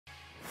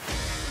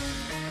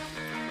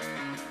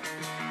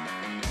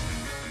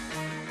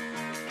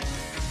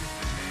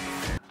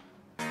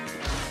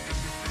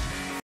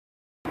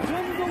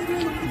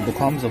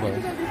녹화하면서 봐요.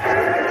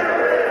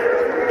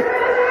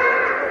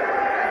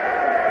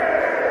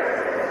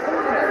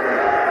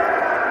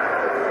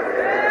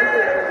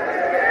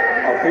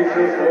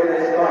 Officials for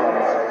this bout,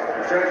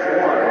 Judge 1,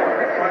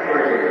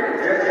 Hungary,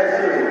 Judge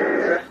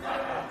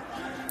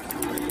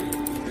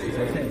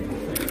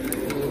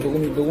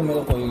 2.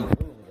 녹음해놓고 여기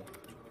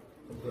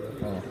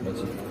들어보자. 맞지.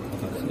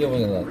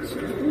 숨겨보는 게 낫지.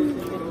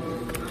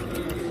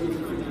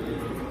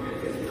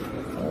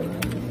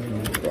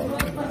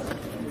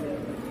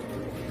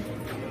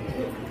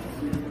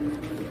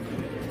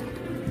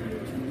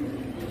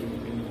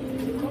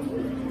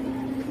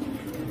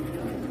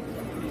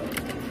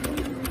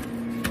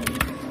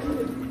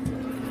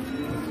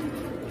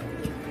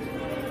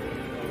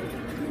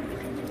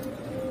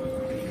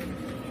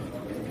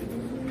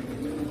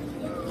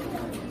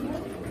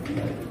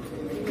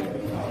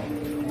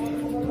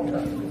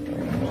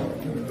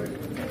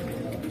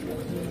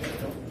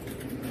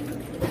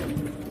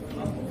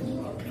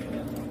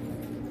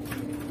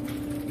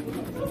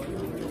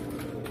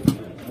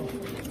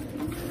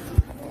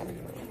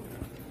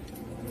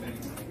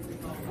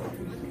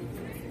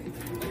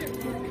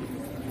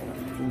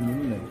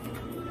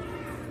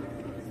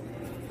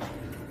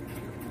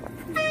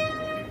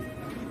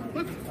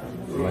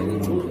 많이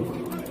눕는데.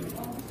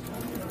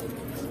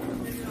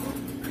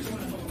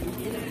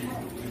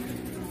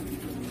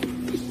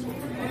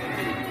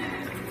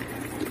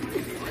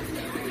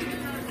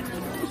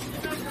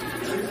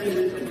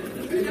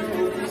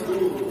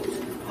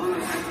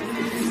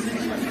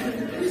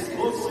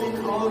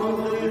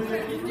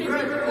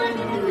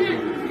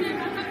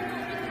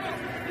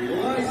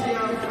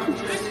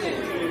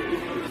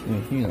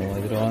 힘이 너무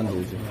많이 들어가는데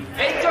이제.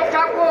 왼쪽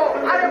잡고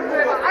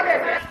아래로 해봐. 아래.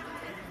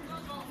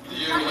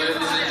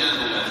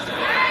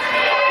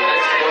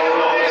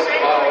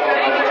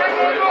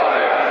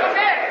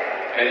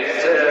 And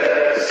it's a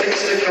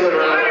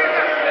 60-kilogram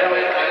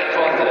alien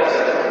contest.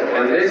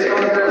 And this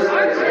contest is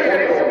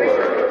walkover.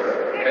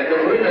 And the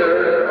winner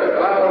of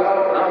bout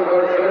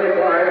number 35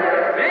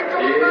 is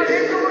Catalina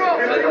from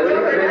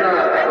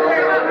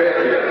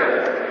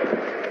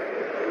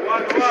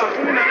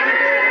Albania.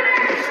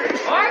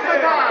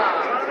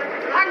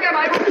 한 개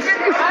말고 두 개. 야,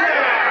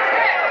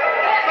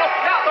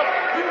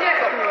 문제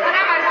하나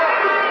말고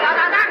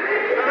나나나.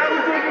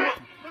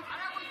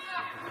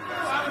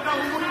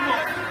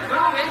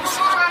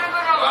 왼쪽으로 가는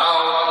거라고.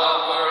 Bout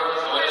number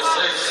 26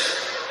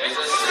 is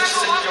a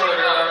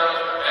 60-kilogram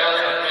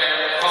alien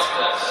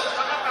contest.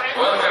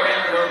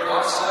 Welcoming your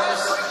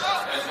boxers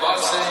and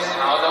boxing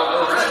out of the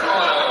red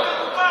corner,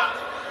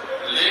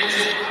 Li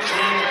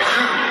Junju,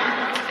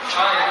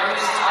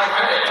 Chinese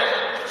Taipei.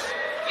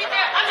 이제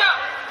앉아.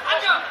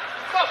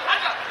 꼭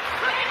앉아.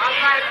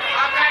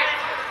 가까이.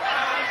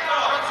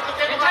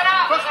 괜찮아.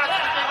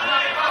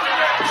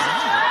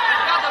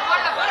 야, 너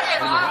빨리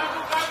해봐.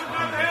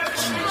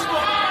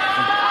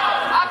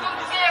 앞으로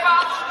두 개 해봐.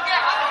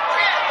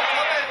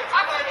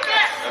 앞으로 두 개.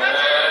 And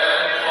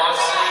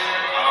boxing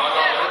out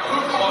of the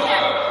blue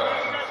corner,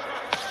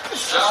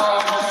 Zhao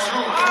Zhu.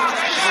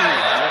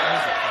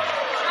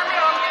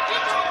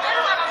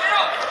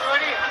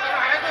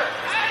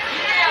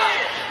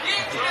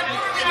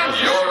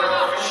 Your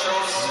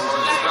officials for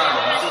this round: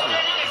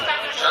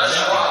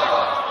 Joshua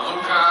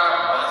Luca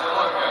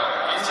Mazzolonga,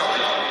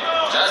 Italy;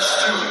 Judge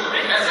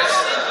 2,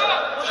 Kazakhstan;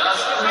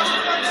 Judge 3,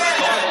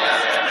 Estonia;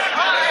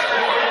 Judge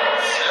 4,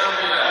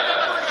 Serbia;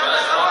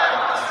 Judge 5,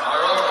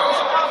 Morocco.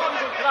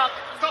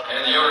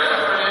 And your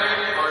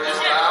referee for this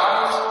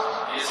bout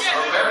is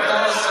Roberto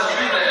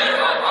Salvini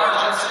from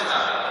Argentina.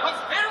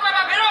 배로 가봐,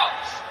 배로.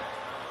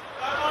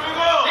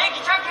 내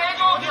귀찮게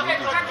해줘.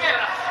 귀찮게.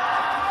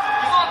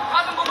 이건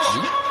가슴 보고.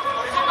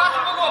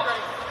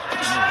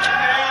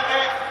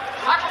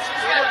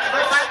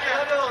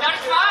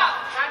 기다리지 마.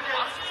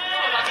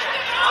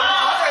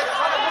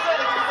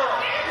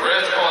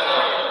 Red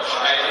corner,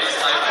 Chinese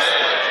Taipei.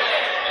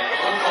 And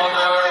blue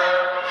corner,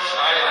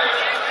 China.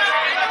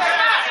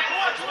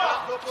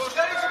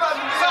 기다리지 마,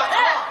 민지야.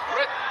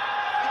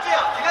 민지야,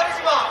 기다리지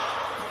마.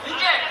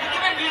 이제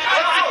이쯤엔 밀지 마.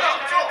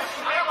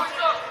 잘하고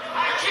있어.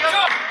 10초.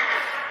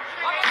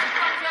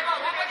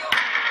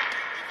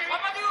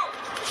 한마디.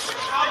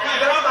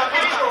 기다리면 안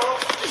되겠어.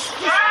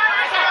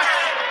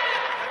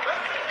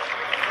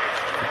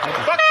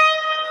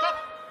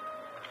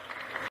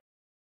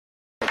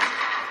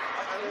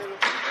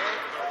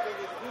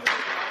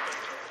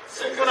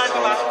 Second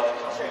round.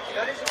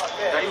 기다리지 마.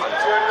 기다리면 안 돼.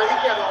 주한이가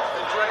힘이야, 너.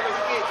 주한이가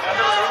힘이.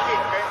 나도 힘이.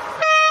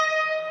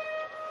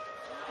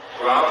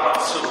 Round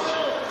 2.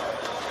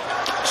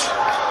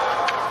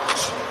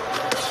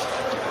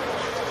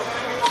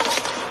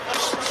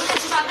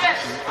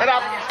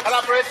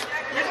 하나, 프레스.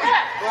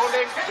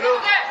 rolling, blue.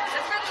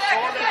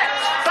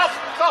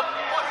 Stop.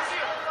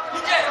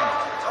 이제.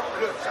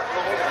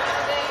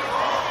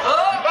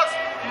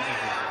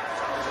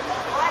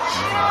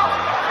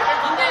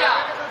 인재야.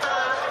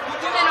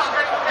 이쯤에는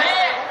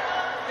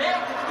배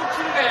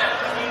붙이는 거야.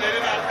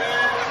 내리면 안 돼.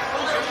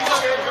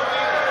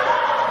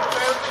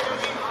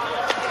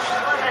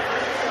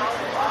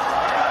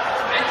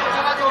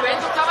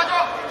 왼쪽 잡아줘.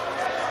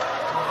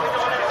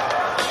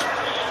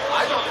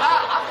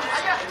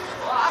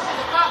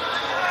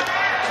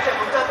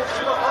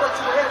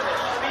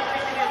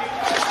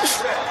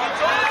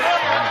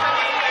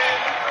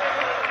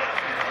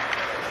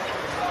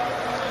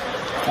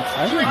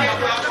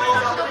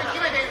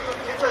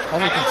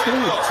 아니, 그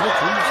체력을, 지가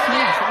좋은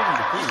체력을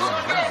써보는데, 그게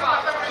왜안 돼?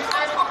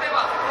 손 빼봐.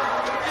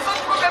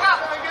 손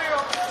빼봐.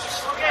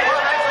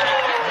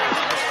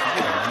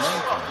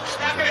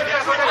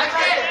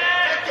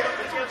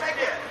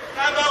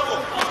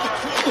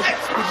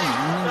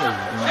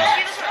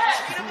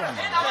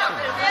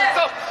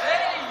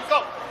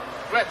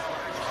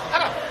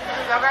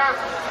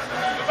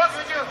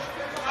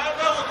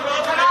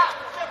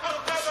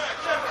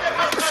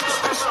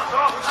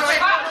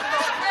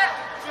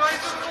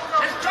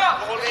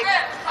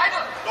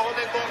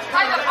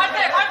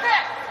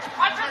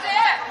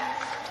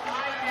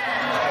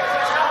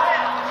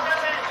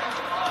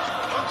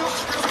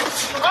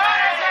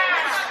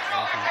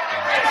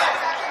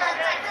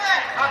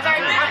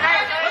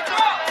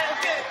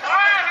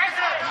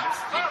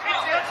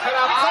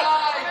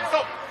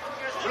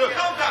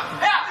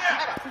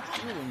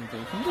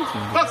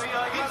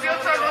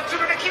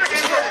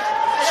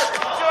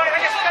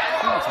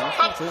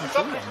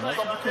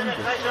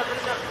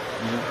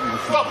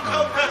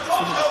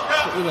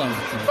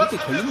 그렇게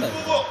걸린다.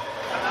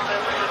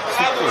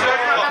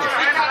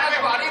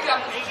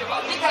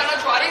 밑에 안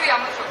하고 아래에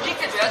안 붙여.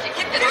 깊게 줘야지.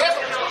 깊게 줘야지.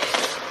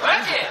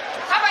 그렇지.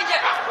 잡아 이제.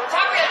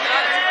 잡아야지.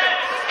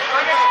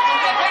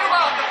 이제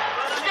내려가.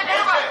 이제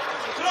내려가.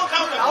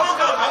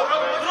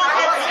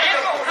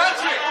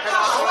 그렇지.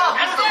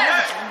 안 돼.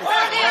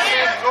 홀딩.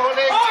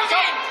 홀딩.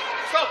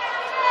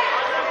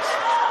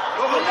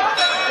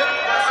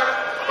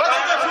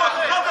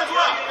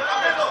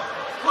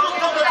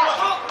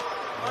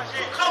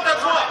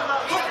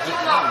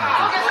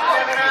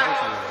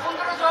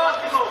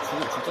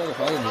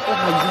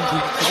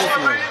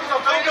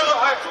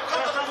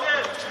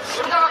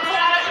 진짜 봐야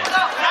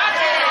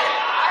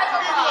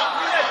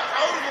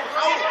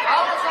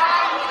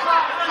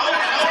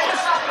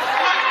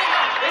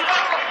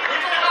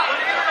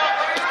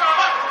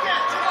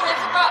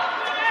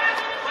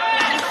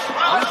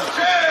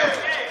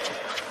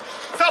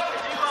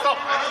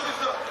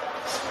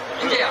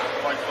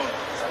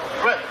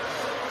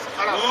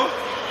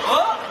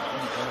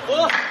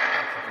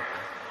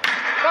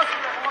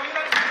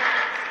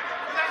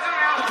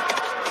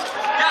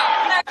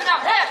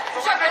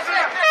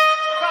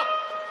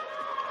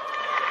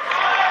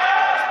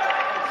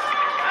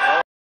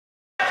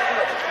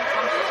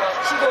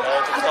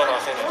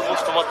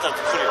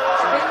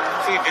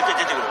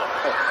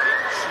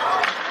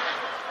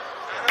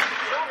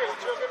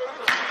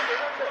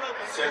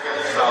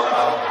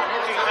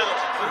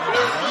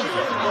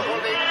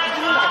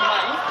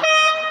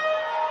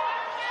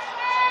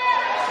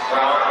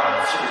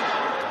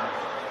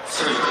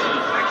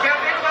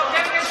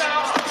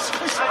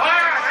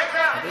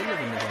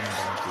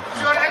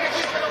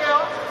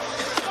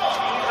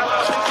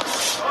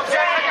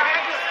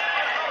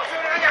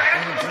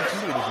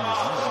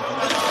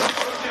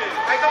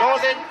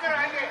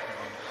되는데,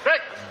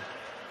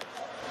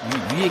 이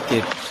위에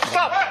게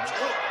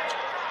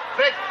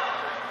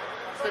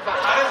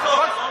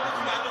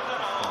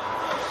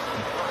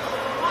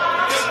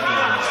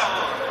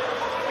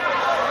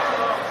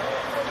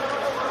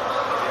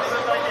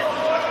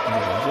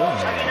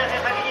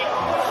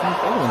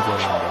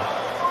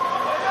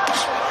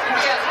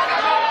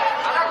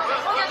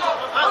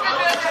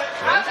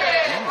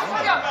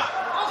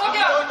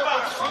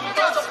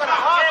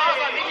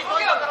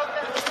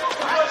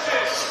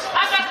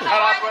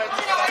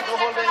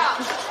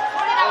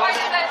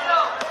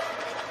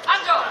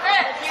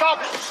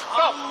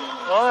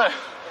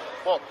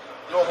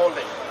No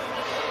holding.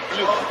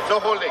 No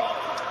holding.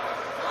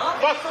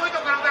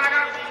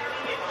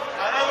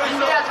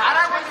 민재야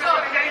잘하고 있어.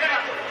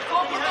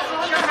 또 붙어서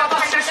흔들어 봐봐.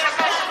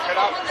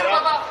 흔들어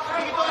봐봐.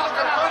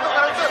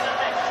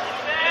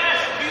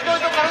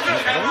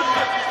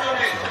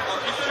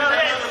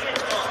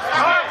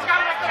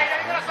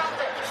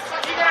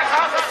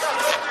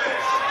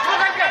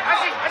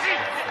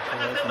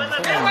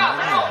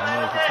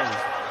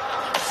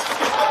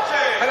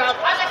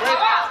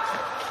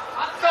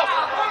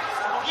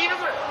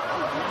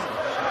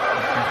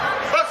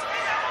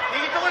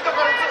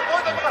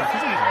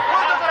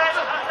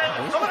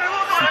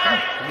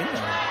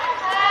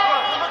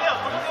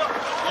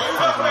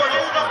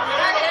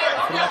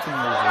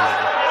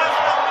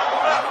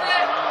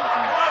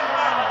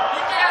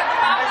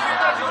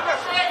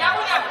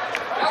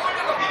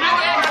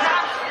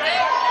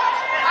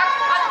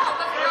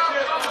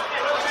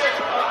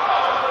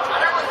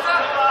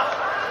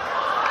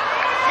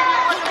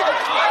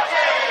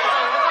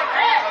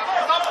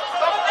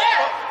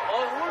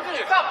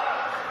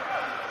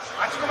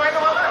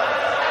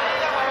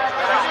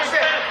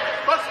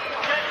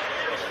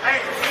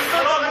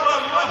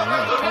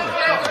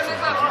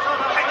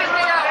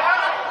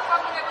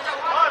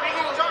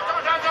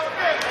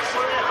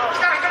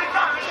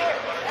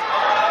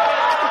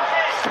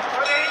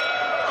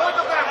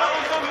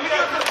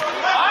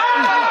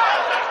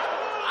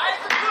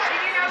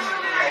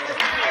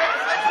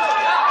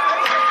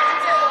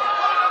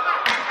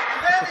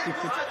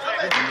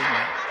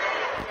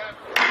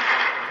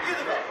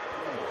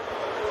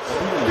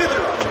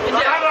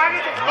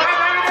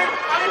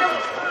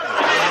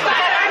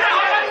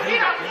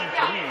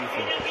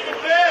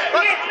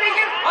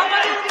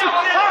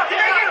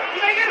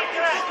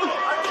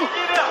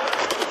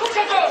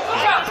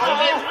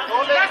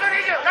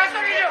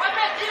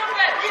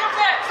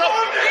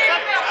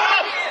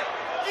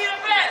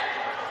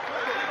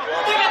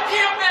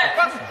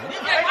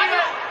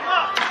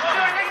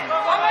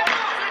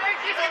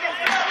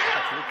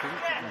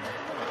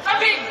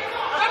 점핑!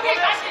 점핑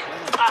다시!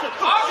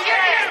 오케이!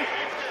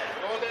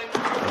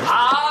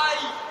 아이!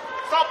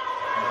 스톱.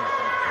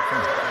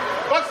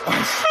 박스.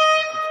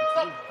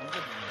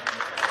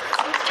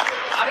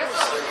 잘했어.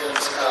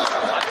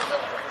 잘했어.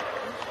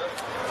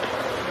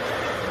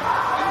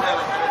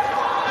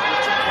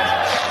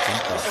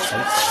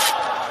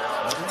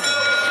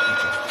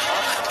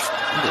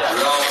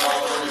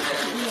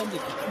 근데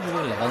그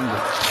부분이 나갔는데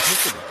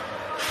했거든.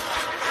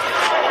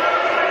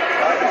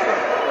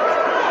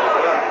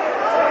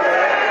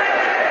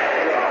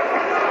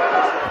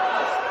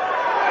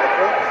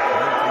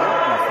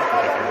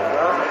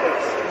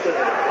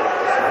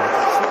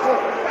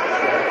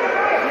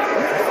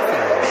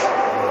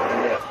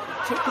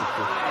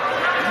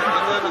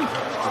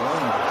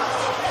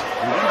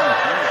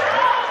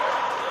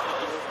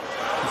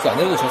 안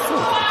해도 졌어. 팀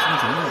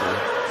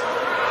죽는데.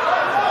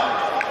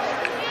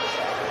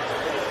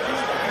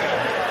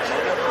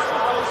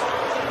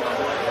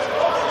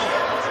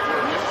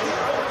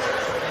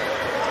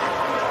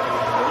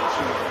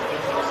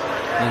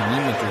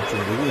 아니면 좀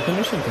외국에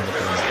해놓으시면 되니까.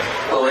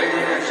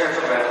 Ladies and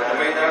gentlemen,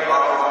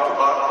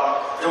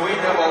 the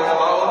winner of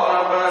bout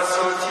number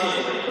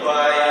 13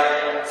 by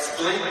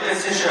split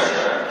decision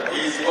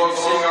is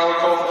boxing out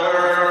of the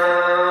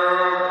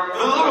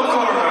blue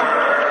corner,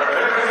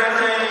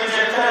 representing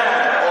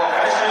Japan of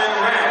Asian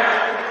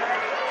rank.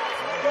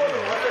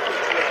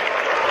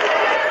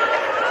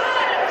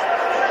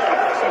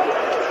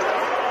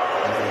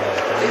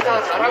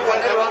 진짜 잘하고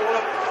내려와.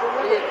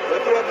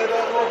 옆으로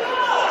내려가고.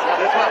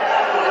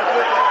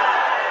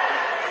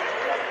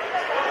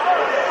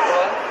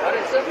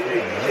 잘했어?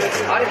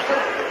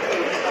 잘했어?